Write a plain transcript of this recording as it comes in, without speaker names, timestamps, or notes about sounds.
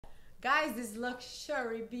Guys, this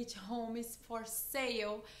luxury beach home is for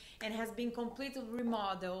sale and has been completely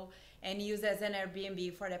remodeled and used as an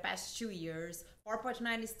Airbnb for the past 2 years.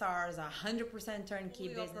 4.9 stars, 100% turnkey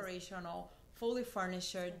business, operational, fully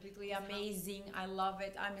furnished, completely amazing. I love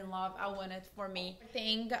it. I'm in love. I want it for me. The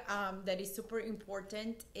thing that is super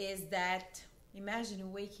important is that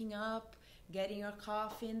imagine waking up, getting your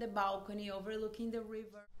coffee in the balcony, overlooking the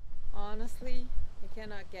river. Honestly, you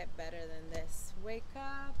cannot get better than this. Wake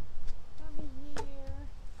up, come in here,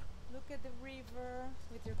 look at the river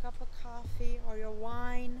with your cup of coffee or your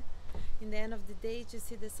wine. In the end of the day, you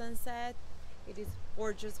see the sunset. It is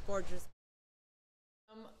gorgeous, gorgeous.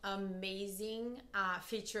 Some amazing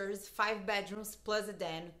features: 5 bedrooms plus a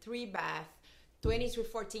den, 3 bath,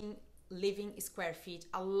 2314 living square feet,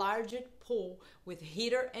 a larger pool with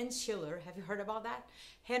heater and chiller. Have you heard about that?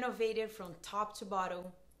 Renovated from top to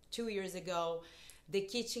bottom 2 years ago. The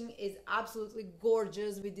kitchen is absolutely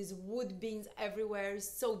gorgeous with these wood beams everywhere.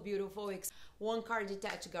 So beautiful. 1-car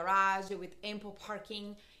detached garage with ample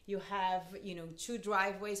parking. You have, 2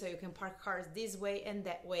 driveways, so you can park cars this way and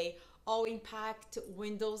that way. All impact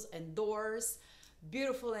windows and doors.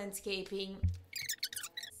 Beautiful landscaping.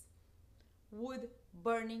 Wood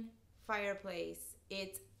burning fireplace.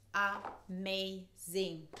 It's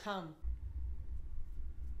amazing. Come.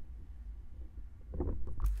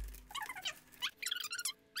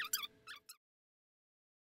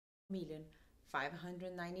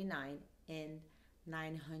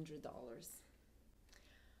 $1,599,900.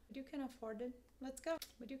 But you can afford it. Let's go.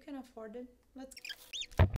 But you can afford it. Let's go.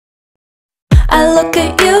 I look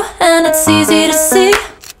at you and it's easy to see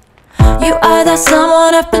you are that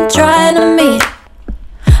someone I've been trying to meet.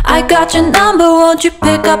 I got your number, won't you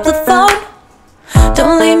pick up the phone?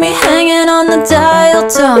 Don't leave me hanging on the dial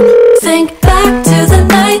tone. Think back to the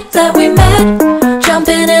night that we met,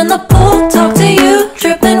 jumping in the pool, talk to you,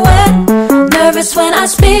 dripping wet. Nervous when I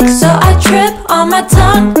speak, so I trip on my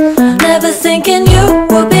tongue. Never thinking you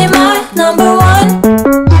would be my number one.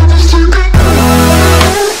 Nervous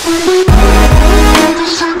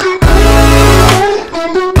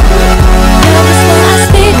when I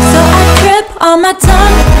speak, so I trip on my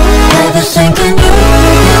tongue. Never thinking you would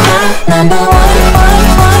be my number one.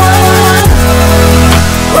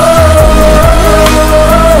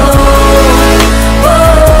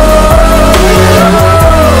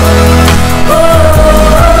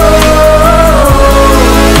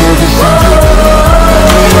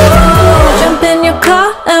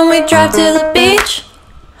 Drive to the beach.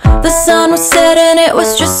 The sun was setting, it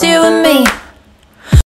was just you and me.